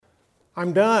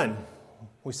I'm done.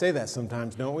 We say that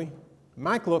sometimes, don't we?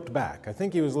 Mike looked back. I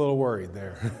think he was a little worried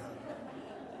there.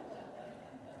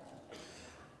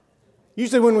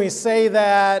 Usually when we say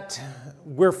that,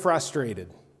 we're frustrated.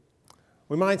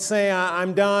 We might say,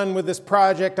 I'm done with this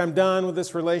project, I'm done with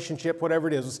this relationship, whatever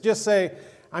it is. Let's just say,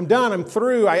 I'm done, I'm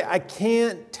through, I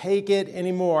can't take it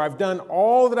anymore. I've done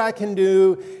all that I can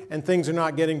do and things are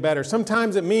not getting better.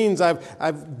 Sometimes it means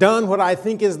I've done what I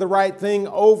think is the right thing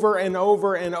over and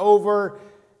over and over,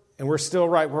 and we're still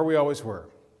right where we always were.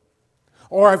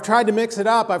 Or I've tried to mix it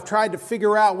up, I've tried to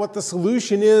figure out what the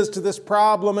solution is to this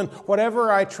problem, and whatever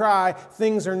I try,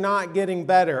 things are not getting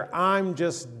better. I'm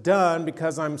just done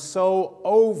because I'm so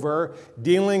over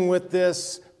dealing with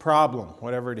this problem,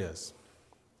 whatever it is.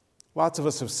 Lots of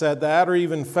us have said that or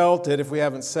even felt it, if we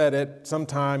haven't said it,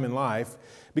 sometime in life,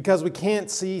 because we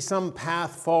can't see some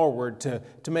path forward to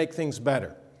make things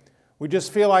better. We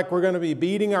just feel like we're going to be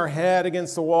beating our head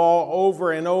against the wall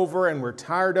over and over, and we're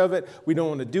tired of it. We don't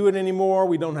want to do it anymore.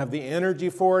 We don't have the energy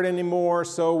for it anymore,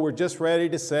 so we're just ready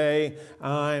to say,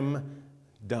 I'm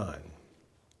done.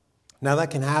 Now, that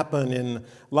can happen in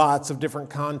lots of different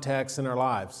contexts in our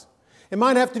lives. It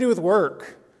might have to do with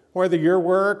work. Whether your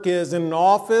work is in an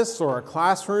office or a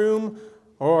classroom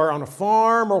or on a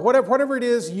farm or whatever it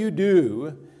is you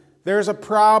do, there's a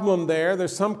problem there,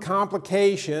 there's some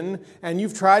complication, and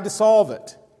you've tried to solve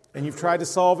it. And you've tried to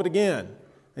solve it again.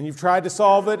 And you've tried to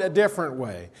solve it a different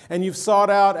way. And you've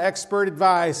sought out expert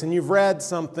advice, and you've read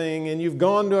something, and you've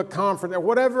gone to a conference, or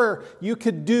whatever you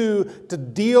could do to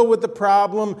deal with the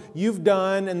problem you've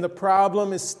done, and the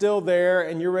problem is still there,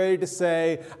 and you're ready to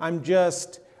say, I'm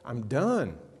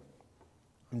done.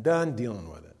 I'm done dealing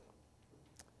with it.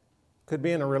 Could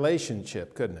be in a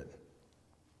relationship, couldn't it?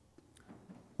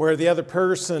 Where the other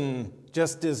person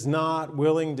just is not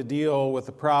willing to deal with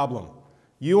the problem.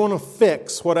 You want to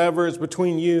fix whatever is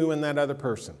between you and that other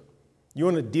person. You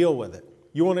want to deal with it.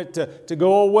 You want it to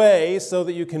go away so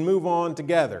that you can move on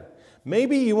together.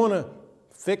 Maybe you want to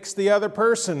fix the other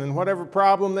person and whatever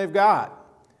problem they've got.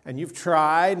 And you've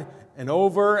tried, and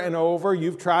over,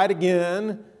 you've tried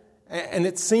again. And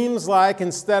it seems like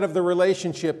instead of the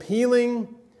relationship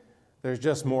healing, there's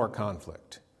just more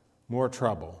conflict, more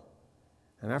trouble.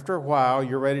 And after a while,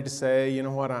 you're ready to say, you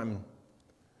know what, I'm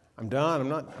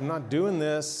done. I'm not doing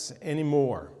this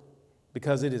anymore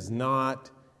because it is not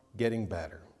getting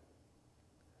better.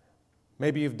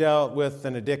 Maybe you've dealt with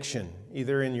an addiction,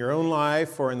 either in your own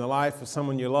life or in the life of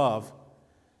someone you love.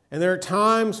 And there are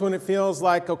times when it feels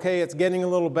like, okay, it's getting a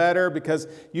little better because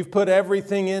you've put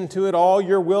everything into it. All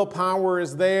your willpower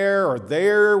is there, or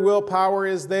their willpower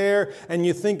is there, and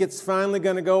you think it's finally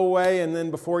going to go away, and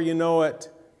then before you know it,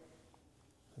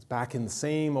 it's back in the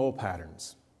same old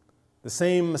patterns, the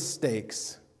same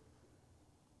mistakes.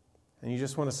 And you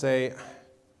just want to say,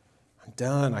 I'm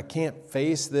done. I can't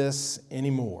face this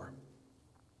anymore.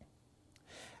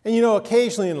 And you know,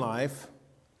 occasionally in life,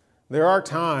 there are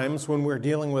times when we're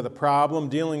dealing with a problem,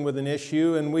 dealing with an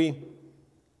issue, and we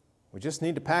just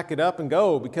need to pack it up and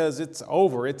go because it's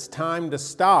over. It's time to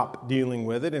stop dealing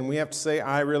with it, and we have to say,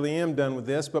 I really am done with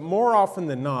this. But more often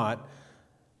than not,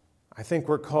 I think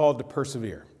we're called to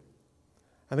persevere.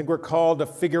 I think we're called to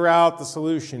figure out the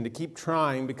solution, to keep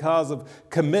trying because of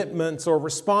commitments or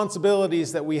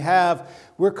responsibilities that we have.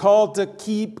 We're called to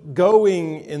keep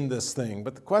going in this thing.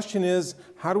 But the question is,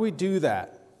 how do we do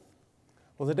that?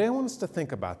 Well, today I want us to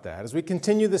think about that. As we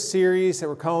continue the series that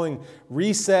we're calling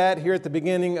Reset here at the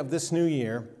beginning of this new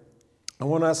year, I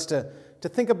want us to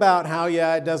think about how,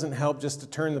 it doesn't help just to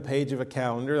turn the page of a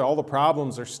calendar. All the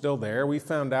problems are still there. We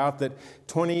found out that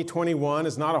 2021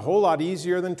 is not a whole lot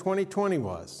easier than 2020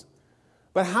 was.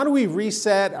 But how do we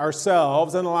reset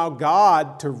ourselves and allow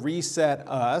God to reset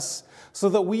us so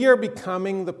that we are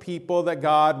becoming the people that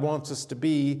God wants us to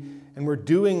be and we're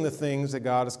doing the things that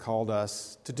God has called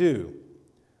us to do?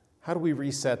 How do we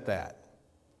reset that?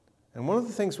 And one of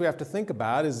the things we have to think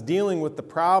about is dealing with the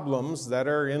problems that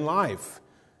are in life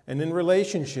and in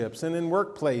relationships and in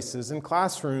workplaces and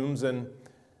classrooms. And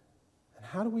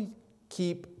how do we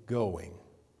keep going?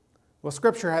 Well,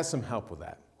 Scripture has some help with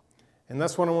that. And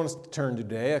that's what I want us to turn to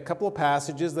today. A couple of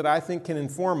passages that I think can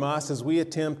inform us as we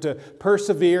attempt to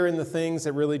persevere in the things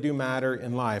that really do matter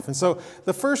in life. And so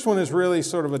the first one is really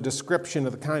sort of a description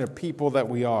of the kind of people that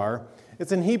we are.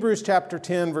 It's in Hebrews chapter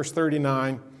 10, verse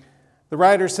 39. The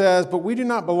writer says, "But we do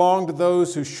not belong to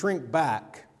those who shrink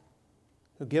back,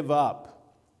 who give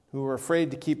up, who are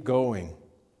afraid to keep going.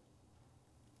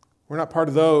 We're not part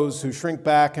of those who shrink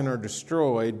back and are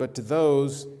destroyed, but to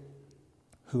those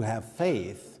who have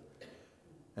faith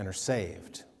and are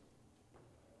saved."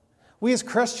 We as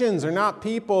Christians are not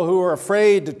people who are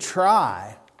afraid to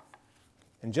try.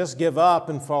 and just give up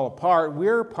and fall apart.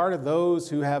 We're part of those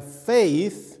who have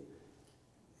faith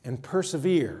and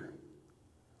persevere.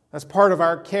 That's part of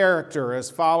our character as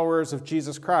followers of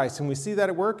Jesus Christ. And we see that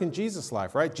at work in Jesus'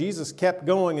 life, right? Jesus kept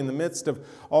going in the midst of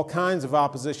all kinds of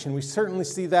opposition. We certainly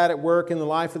see that at work in the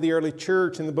life of the early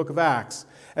church in the book of Acts,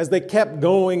 as they kept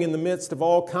going in the midst of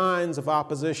all kinds of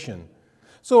opposition.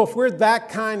 So if we're that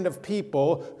kind of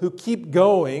people who keep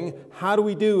going, how do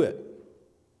we do it?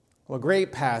 Well, a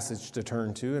great passage to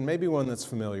turn to, and maybe one that's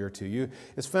familiar to you,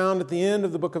 is found at the end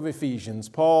of the book of Ephesians,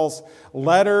 Paul's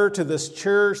letter to this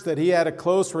church that he had a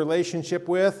close relationship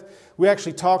with. We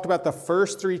actually talked about the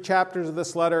first 3 chapters of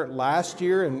this letter last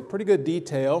year in pretty good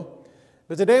detail.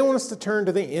 But today I want us to turn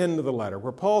to the end of the letter,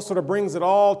 where Paul sort of brings it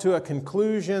all to a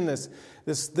conclusion,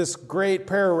 this great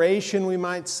peroration, we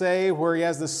might say, where he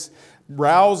has this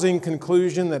rousing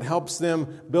conclusion that helps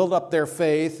them build up their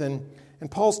faith. And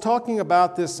Paul's talking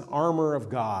about this armor of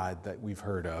God that we've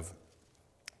heard of.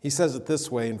 He says it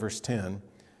this way in verse 10.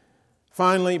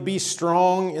 Finally, be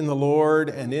strong in the Lord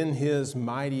and in His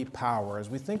mighty power. As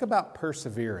we think about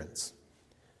perseverance,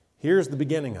 here's the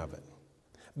beginning of it.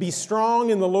 Be strong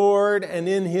in the Lord and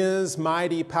in His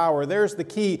mighty power. There's the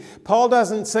key. Paul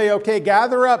doesn't say, okay,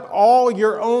 gather up all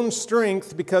your own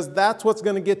strength because that's what's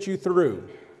going to get you through.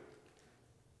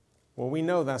 Well, we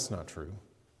know that's not true.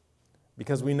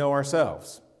 Because we know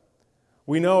ourselves.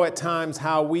 We know at times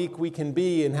how weak we can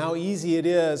be and how easy it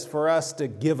is for us to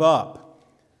give up.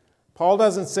 Paul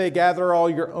doesn't say gather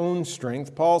all your own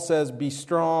strength. Paul says be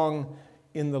strong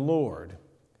in the Lord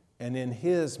and in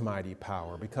His mighty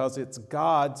power, because it's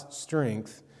God's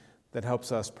strength that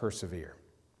helps us persevere.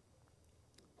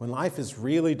 When life is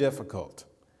really difficult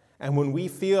and when we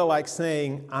feel like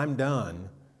saying, I'm done,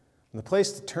 the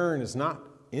place to turn is not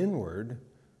inward.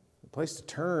 The place to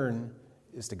turn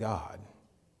is to God,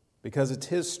 because it's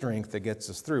His strength that gets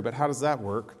us through. But how does that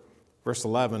work? Verse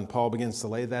 11, Paul begins to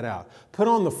lay that out. Put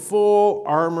on the full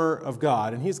armor of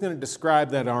God, and he's going to describe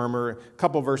that armor a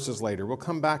couple verses later. We'll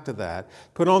come back to that.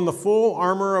 Put on the full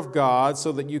armor of God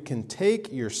so that you can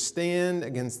take your stand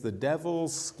against the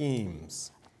devil's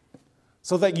schemes,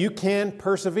 so that you can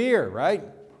persevere, right?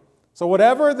 So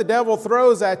whatever the devil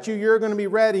throws at you, you're going to be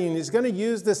ready. And he's going to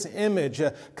use this image,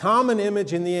 a common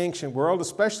image in the ancient world,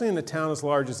 especially in a town as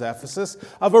large as Ephesus,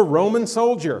 of a Roman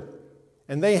soldier.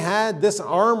 And they had this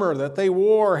armor that they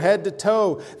wore head to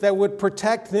toe that would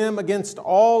protect them against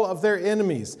all of their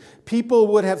enemies. People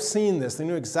would have seen this. They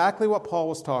knew exactly what Paul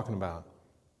was talking about.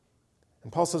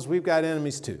 And Paul says, we've got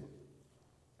enemies too.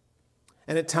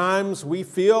 And at times we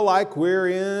feel like we're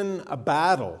in a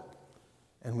battle.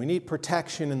 And we need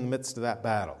protection in the midst of that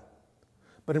battle.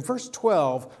 But in verse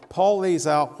 12, Paul lays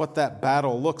out what that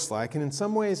battle looks like. And in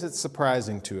some ways it's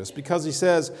surprising to us, because he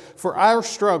says, for our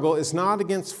struggle is not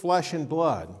against flesh and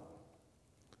blood,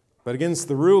 but against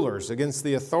the rulers, against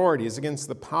the authorities, against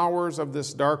the powers of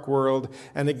this dark world,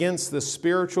 and against the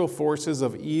spiritual forces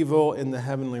of evil in the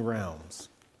heavenly realms.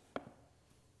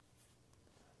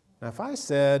 Now, if I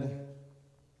said,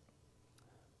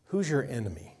 who's your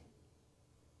enemy?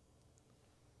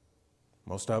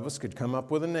 Most of us could come up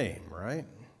with a name, right?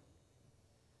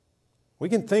 We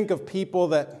can think of people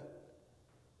that,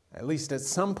 at least at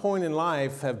some point in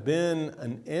life, have been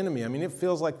an enemy. I mean, it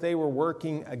feels like they were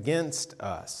working against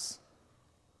us.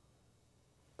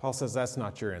 Paul says that's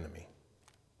not your enemy.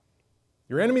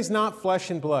 Your enemy is not flesh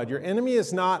and blood. Your enemy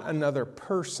is not another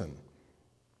person.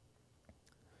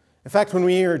 In fact, when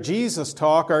we hear Jesus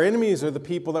talk, our enemies are the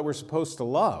people that we're supposed to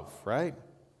love, right?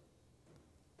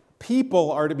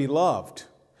 People are to be loved.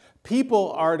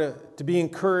 People are to be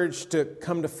encouraged to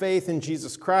come to faith in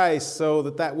Jesus Christ so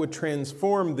that would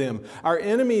transform them. Our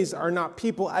enemies are not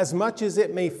people, as much as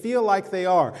it may feel like they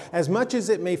are. As much as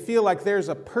it may feel like there's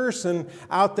a person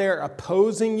out there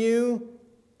opposing you,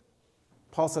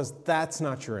 Paul says that's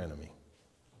not your enemy.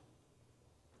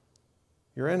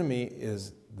 Your enemy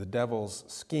is the devil's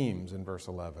schemes in verse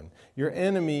 11. Your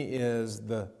enemy is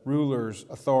the rulers,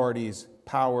 authorities,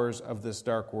 powers of this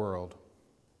dark world,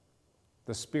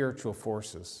 the spiritual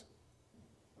forces.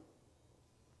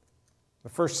 The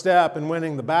first step in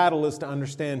winning the battle is to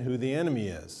understand who the enemy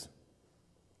is.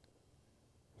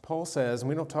 Paul says, and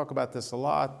we don't talk about this a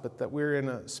lot, but that we're in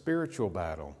a spiritual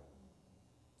battle.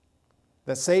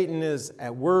 That Satan is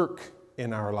at work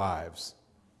in our lives,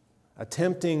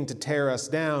 attempting to tear us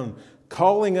down,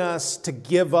 calling us to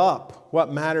give up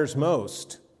what matters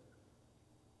most,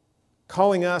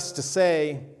 calling us to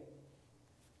say,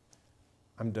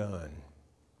 I'm done.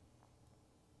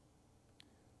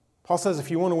 Paul says if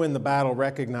you want to win the battle,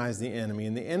 recognize the enemy.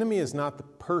 And the enemy is not the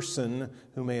person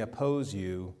who may oppose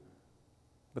you,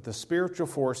 but the spiritual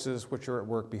forces which are at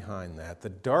work behind that, the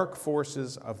dark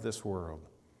forces of this world.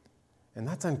 And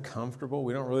that's uncomfortable.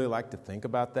 We don't really like to think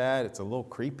about that. It's a little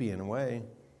creepy in a way.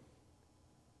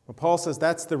 But Paul says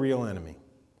that's the real enemy.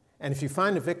 And if you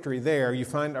find a victory there, you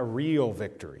find a real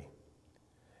victory.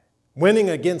 Winning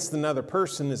against another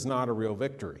person is not a real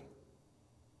victory,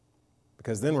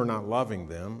 because then we're not loving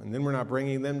them, and then we're not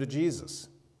bringing them to Jesus.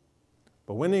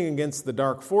 But winning against the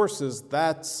dark forces,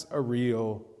 that's a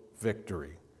real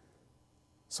victory.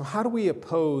 So how do we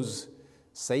oppose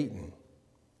Satan?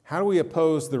 How do we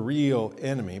oppose the real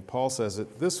enemy? Paul says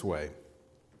it this way.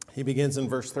 He begins in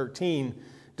verse 13,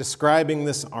 describing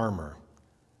this armor.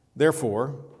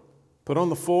 Therefore, put on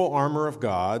the full armor of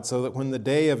God, so that when the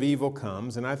day of evil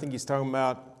comes, and I think he's talking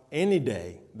about any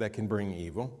day that can bring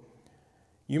evil,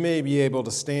 you may be able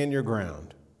to stand your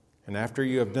ground. And after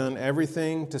you have done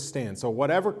everything, to stand. So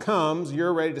whatever comes,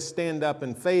 you're ready to stand up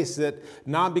and face it,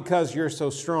 not because you're so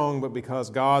strong, but because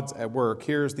God's at work.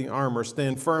 Here's the armor.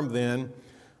 Stand firm then,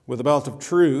 with a belt of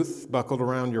truth buckled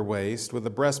around your waist, with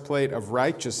a breastplate of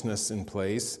righteousness in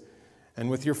place, and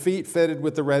with your feet fitted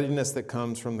with the readiness that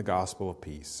comes from the gospel of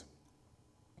peace.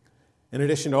 In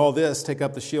addition to all this, take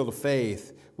up the shield of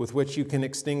faith, with which you can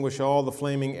extinguish all the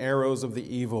flaming arrows of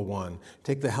the evil one.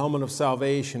 Take the helmet of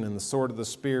salvation and the sword of the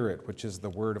Spirit, which is the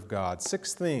word of God.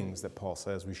 6 things that Paul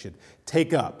says we should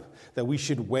take up, that we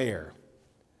should wear.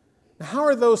 Now, how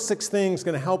are those 6 things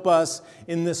going to help us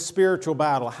in this spiritual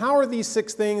battle? How are these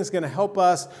 6 things going to help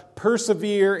us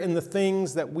persevere in the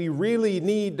things that we really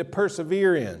need to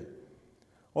persevere in?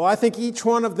 Well, I think each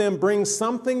one of them brings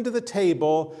something to the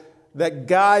table that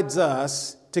guides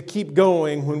us to keep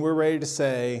going when we're ready to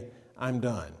say, I'm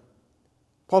done.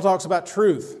 Paul talks about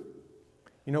truth.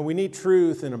 You know, we need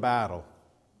truth in a battle.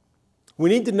 We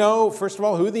need to know, first of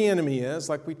all, who the enemy is,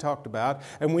 like we talked about,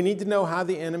 and we need to know how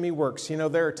the enemy works. You know,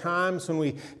 there are times when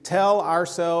we tell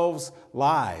ourselves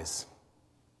lies.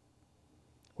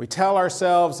 We tell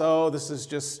ourselves, oh, this is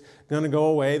just going to go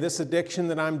away. This addiction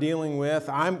that I'm dealing with,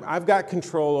 I've got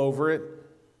control over it.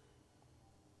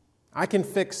 I can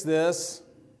fix this.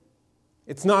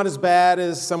 It's not as bad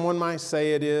as someone might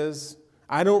say it is.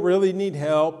 I don't really need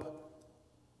help.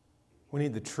 We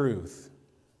need the truth.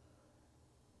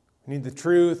 We need the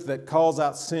truth that calls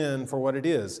out sin for what it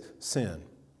is, sin.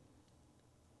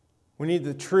 We need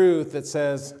the truth that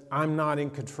says, I'm not in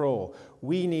control.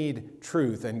 We need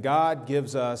truth, and God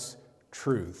gives us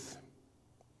truth.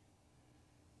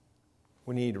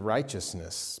 We need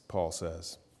righteousness, Paul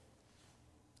says.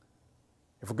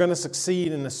 If we're going to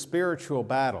succeed in a spiritual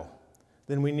battle,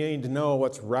 then we need to know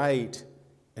what's right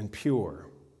and pure.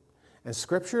 And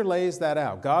Scripture lays that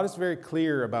out. God is very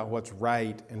clear about what's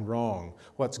right and wrong,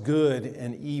 what's good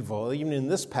and evil. Even in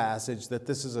this passage, that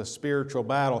this is a spiritual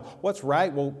battle. What's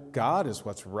right? Well, God is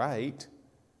what's right.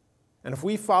 And if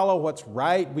we follow what's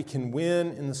right, we can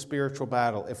win in the spiritual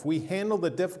battle. If we handle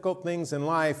the difficult things in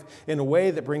life in a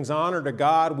way that brings honor to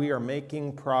God, we are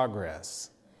making progress.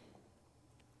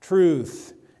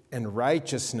 Truth and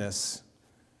righteousness.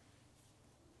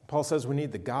 Paul says we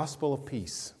need the gospel of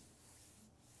peace.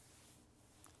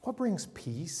 What brings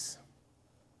peace?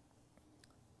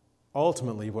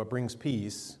 Ultimately, what brings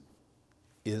peace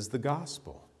is the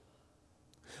gospel.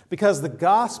 Because the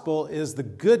gospel is the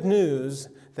good news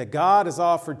that God has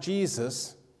offered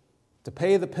Jesus to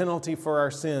pay the penalty for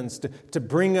our sins, to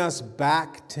bring us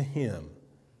back to Him,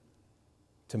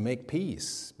 to make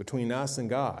peace between us and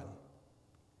God.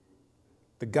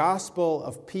 The gospel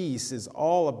of peace is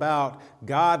all about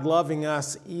God loving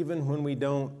us even when we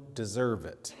don't deserve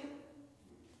it.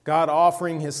 God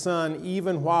offering His Son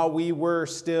even while we were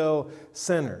still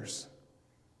sinners.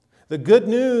 The good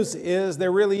news is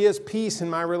there really is peace in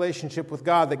my relationship with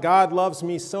God, that God loves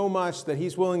me so much that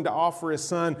He's willing to offer His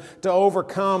Son to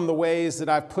overcome the ways that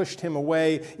I've pushed Him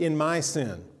away in my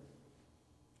sin.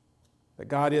 That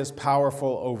God is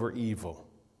powerful over evil.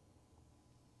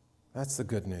 That's the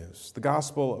good news. The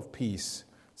gospel of peace.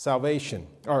 Salvation,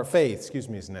 or faith,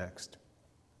 is next.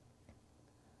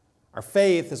 Our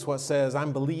faith is what says,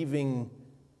 I'm believing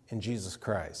in Jesus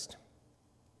Christ.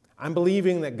 I'm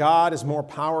believing that God is more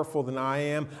powerful than I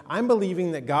am. I'm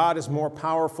believing that God is more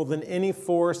powerful than any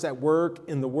force at work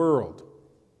in the world.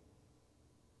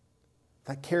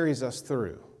 That carries us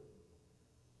through.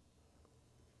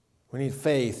 We need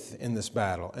faith in this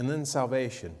battle. And then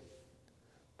salvation.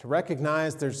 To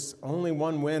recognize there's only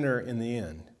one winner in the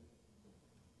end.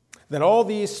 That all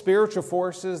these spiritual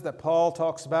forces that Paul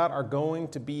talks about are going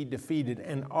to be defeated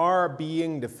and are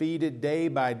being defeated day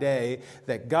by day,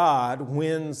 that God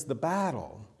wins the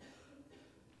battle.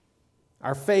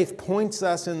 Our faith points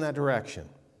us in that direction.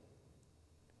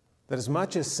 that as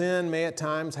much as sin may at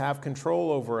times have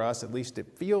control over us, at least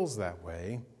it feels that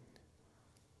way,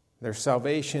 there's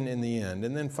salvation in the end.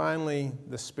 And then finally,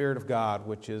 the Spirit of God,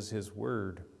 which is His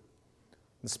Word.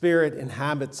 The Spirit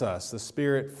inhabits us. The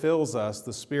Spirit fills us.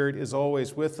 The Spirit is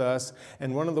always with us.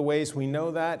 And one of the ways we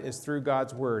know that is through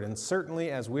God's Word. And certainly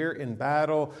as we're in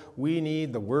battle, we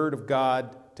need the Word of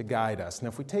God to guide us. Now,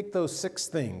 if we take those 6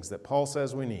 things that Paul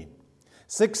says we need,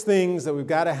 6 things that we've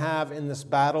got to have in this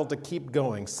battle to keep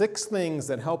going, 6 things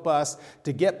that help us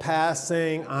to get past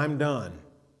saying, I'm done.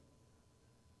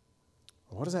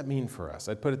 What does that mean for us?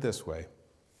 I'd put it this way.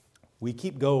 We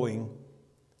keep going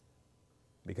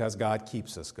because God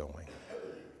keeps us going.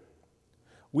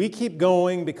 We keep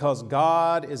going because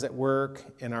God is at work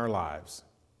in our lives.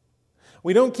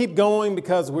 We don't keep going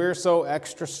because we're so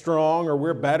extra strong or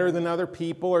we're better than other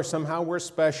people or somehow we're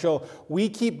special. We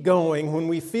keep going when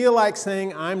we feel like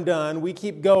saying, I'm done. We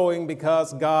keep going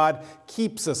because God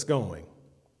keeps us going.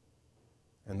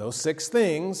 And those 6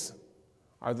 things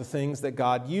are the things that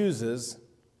God uses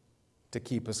to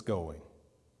keep us going.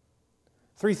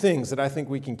 3 things that I think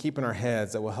we can keep in our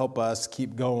heads that will help us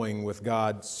keep going with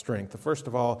God's strength. The first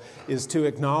of all is to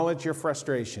acknowledge your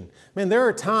frustration. Man, there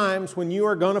are times when you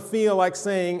are going to feel like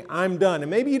saying, I'm done. And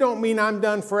maybe you don't mean I'm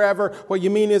done forever. What you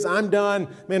mean is I'm done.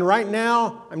 Man, right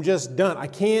now, I'm just done. I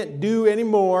can't do any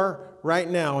more right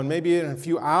now. And maybe in a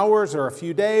few hours or a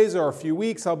few days or a few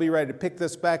weeks, I'll be ready to pick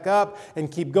this back up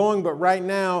and keep going. But right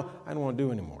now, I don't want to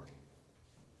do anymore.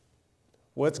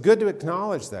 Well, it's good to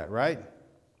acknowledge that, right?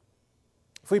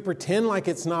 If we pretend like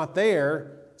it's not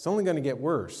there, it's only going to get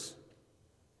worse.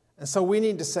 And so we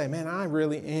need to say, man, I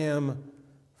really am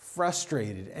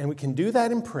frustrated. And we can do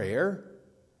that in prayer.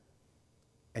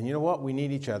 And you know what? We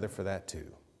need each other for that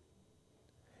too.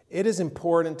 It is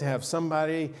important to have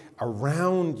somebody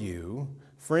around you,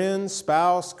 friends,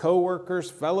 spouse,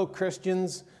 co-workers, fellow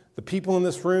Christians. The people in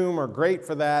this room are great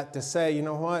for that, to say, you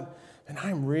know what? And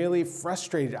I'm really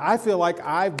frustrated. I feel like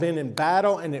I've been in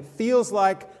battle and it feels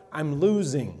like I'm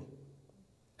losing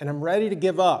and I'm ready to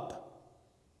give up.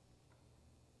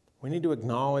 We need to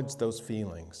acknowledge those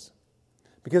feelings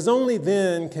because only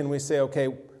then can we say, okay,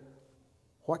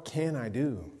 what can I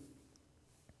do?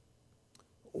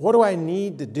 What do I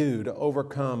need to do to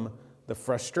overcome the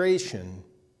frustration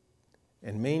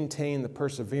and maintain the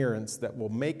perseverance that will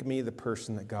make me the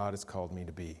person that God has called me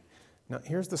to be? Now,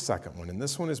 here's the second one, and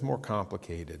this one is more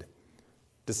complicated.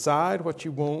 Decide what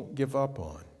you won't give up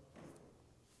on.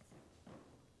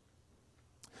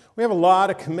 We have a lot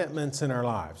of commitments in our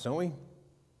lives, don't we?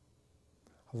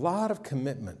 A lot of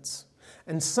commitments.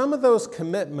 And some of those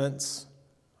commitments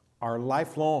are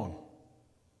lifelong.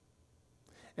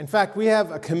 In fact, we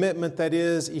have a commitment that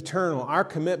is eternal. Our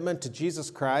commitment to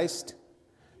Jesus Christ,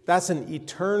 that's an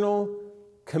eternal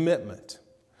commitment.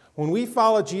 When we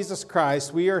follow Jesus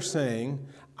Christ, we are saying,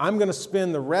 I'm going to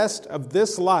spend the rest of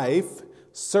this life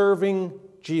serving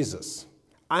Jesus.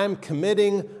 I am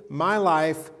committing my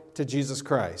life to Jesus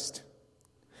Christ.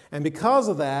 And because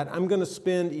of that, I'm going to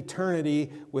spend eternity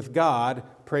with God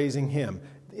praising Him.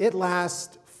 It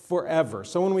lasts forever.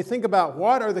 So when we think about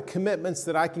what are the commitments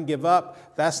that I can give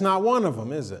up, that's not one of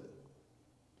them, is it?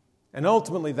 And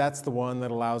ultimately, that's the one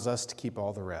that allows us to keep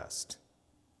all the rest.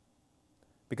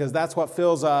 Because that's what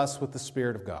fills us with the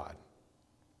Spirit of God.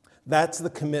 That's the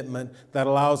commitment that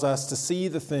allows us to see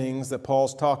the things that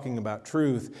Paul's talking about,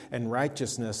 truth and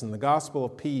righteousness and the gospel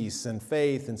of peace and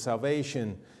faith and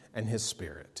salvation and His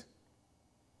Spirit.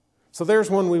 So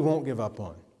there's one we won't give up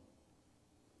on.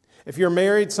 If you're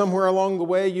married, somewhere along the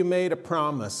way you made a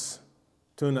promise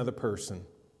to another person.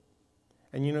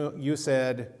 And you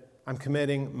said, I'm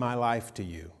committing my life to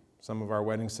you. Some of our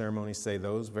wedding ceremonies say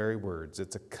those very words.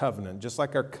 It's a covenant, just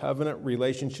like our covenant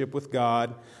relationship with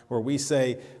God, where we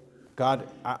say, God,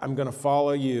 I'm going to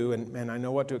follow you, and I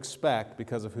know what to expect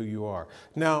because of who you are.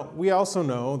 Now, we also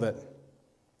know that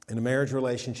in a marriage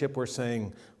relationship, we're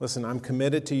saying, listen, I'm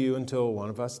committed to you until one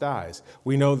of us dies.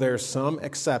 We know there's some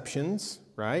exceptions,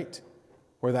 right,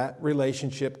 where that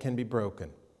relationship can be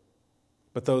broken.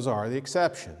 But those are the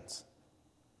exceptions.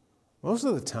 Most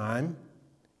of the time,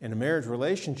 in a marriage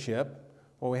relationship,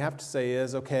 what we have to say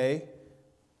is, okay,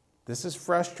 this is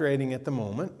frustrating at the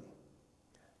moment.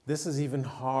 This is even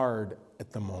hard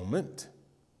at the moment.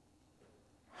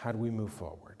 How do we move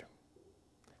forward?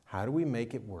 How do we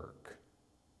make it work?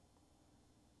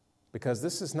 Because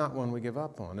this is not one we give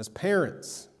up on. As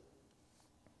parents,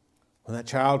 when that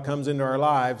child comes into our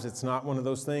lives, it's not one of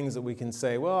those things that we can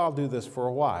say, well, I'll do this for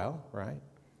a while, right?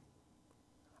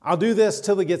 I'll do this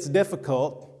till it gets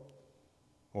difficult.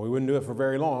 Well, we wouldn't do it for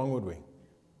very long, would we?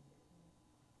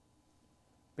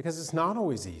 Because it's not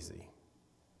always easy.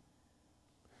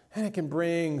 And it can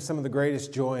bring some of the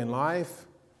greatest joy in life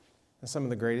and some of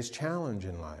the greatest challenge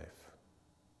in life.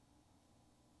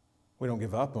 We don't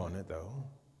give up on it, though.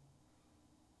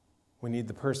 We need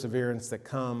the perseverance that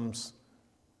comes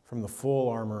from the full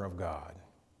armor of God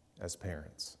as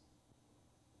parents.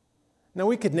 Now,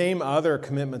 we could name other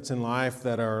commitments in life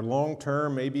that are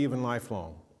long-term, maybe even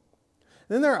lifelong.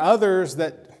 And then there are others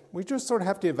that we just sort of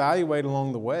have to evaluate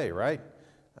along the way, right?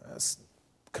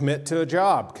 Commit to a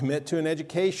job, commit to an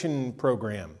education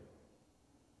program.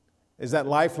 Is that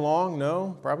lifelong?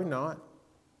 No, probably not.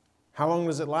 How long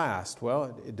does it last?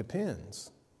 Well, it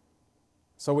depends.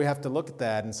 So we have to look at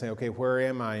that and say, okay, where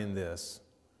am I in this?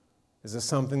 Is this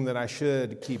something that I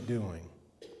should keep doing?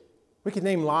 We could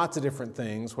name lots of different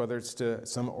things, whether it's to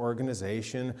some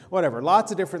organization, whatever,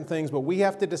 lots of different things, but we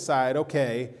have to decide,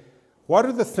 okay, what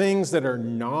are the things that are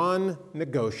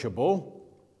non-negotiable,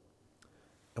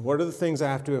 and what are the things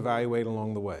I have to evaluate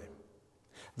along the way?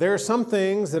 There are some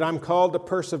things that I'm called to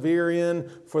persevere in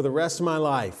for the rest of my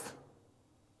life.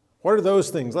 What are those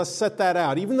things? Let's set that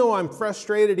out. Even though I'm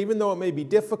frustrated, even though it may be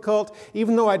difficult,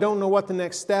 even though I don't know what the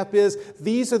next step is,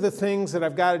 these are the things that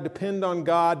I've got to depend on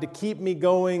God to keep me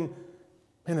going,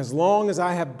 and as long as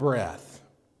I have breath.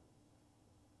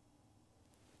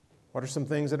 What are some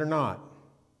things that are not?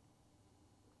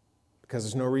 Because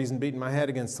there's no reason beating my head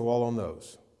against the wall on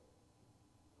those.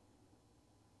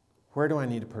 Where do I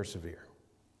need to persevere?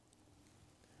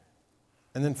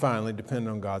 And then finally, depend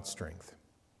on God's strength.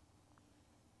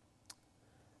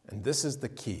 And this is the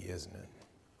key, isn't it?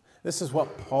 This is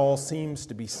what Paul seems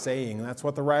to be saying. That's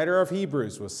what the writer of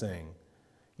Hebrews was saying.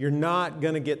 You're not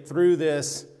going to get through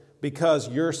this because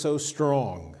you're so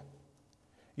strong.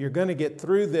 You're going to get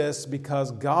through this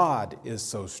because God is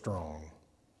so strong.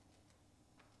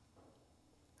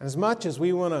 And as much as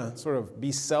we want to sort of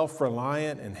be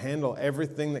self-reliant and handle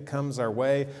everything that comes our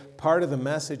way, part of the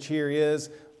message here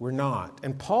is we're not.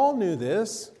 And Paul knew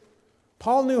this.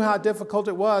 Paul knew how difficult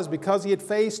it was because he had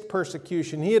faced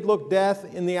persecution. He had looked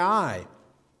death in the eye.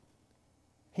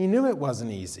 He knew it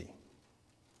wasn't easy.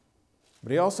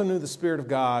 But he also knew the Spirit of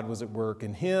God was at work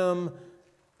in him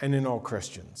and in all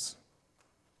Christians.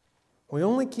 We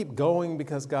only keep going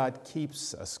because God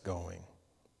keeps us going.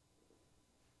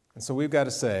 And so we've got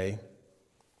to say,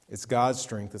 it's God's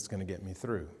strength that's going to get me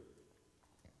through.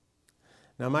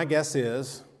 Now, my guess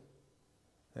is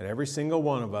that every single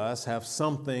one of us have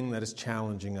something that is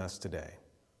challenging us today.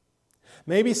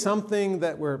 Maybe something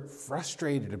that we're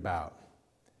frustrated about.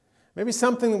 Maybe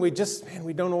something that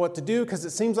we don't know what to do because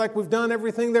it seems like we've done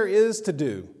everything there is to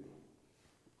do.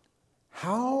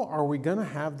 How are we going to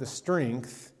have the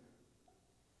strength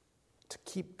to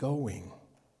keep going?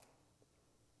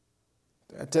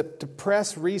 To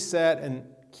press reset and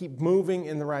keep moving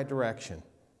in the right direction?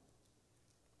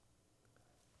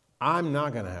 I'm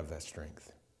not going to have that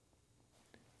strength.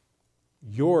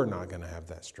 You're not going to have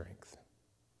that strength.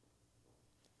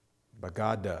 But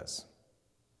God does.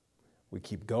 We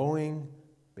keep going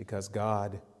because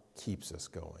God keeps us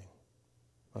going.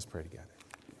 Let's pray together.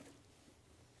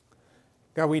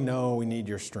 God, we know we need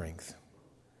your strength.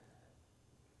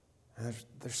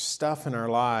 There's stuff in our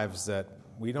lives that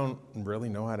we don't really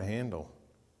know how to handle.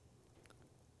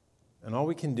 And all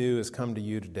we can do is come to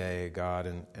you today, God,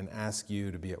 and ask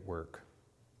you to be at work,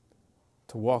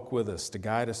 to walk with us, to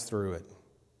guide us through it.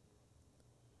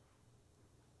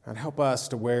 God, help us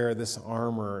to wear this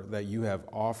armor that you have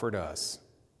offered us,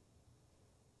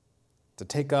 to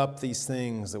take up these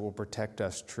things that will protect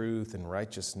us, truth and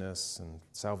righteousness and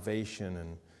salvation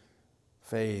and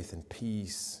faith and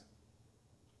peace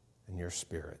and your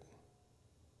Spirit.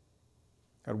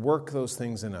 God, work those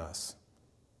things in us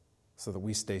so that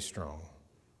we stay strong.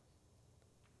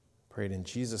 Pray it in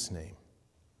Jesus' name.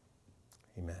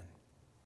 Amen.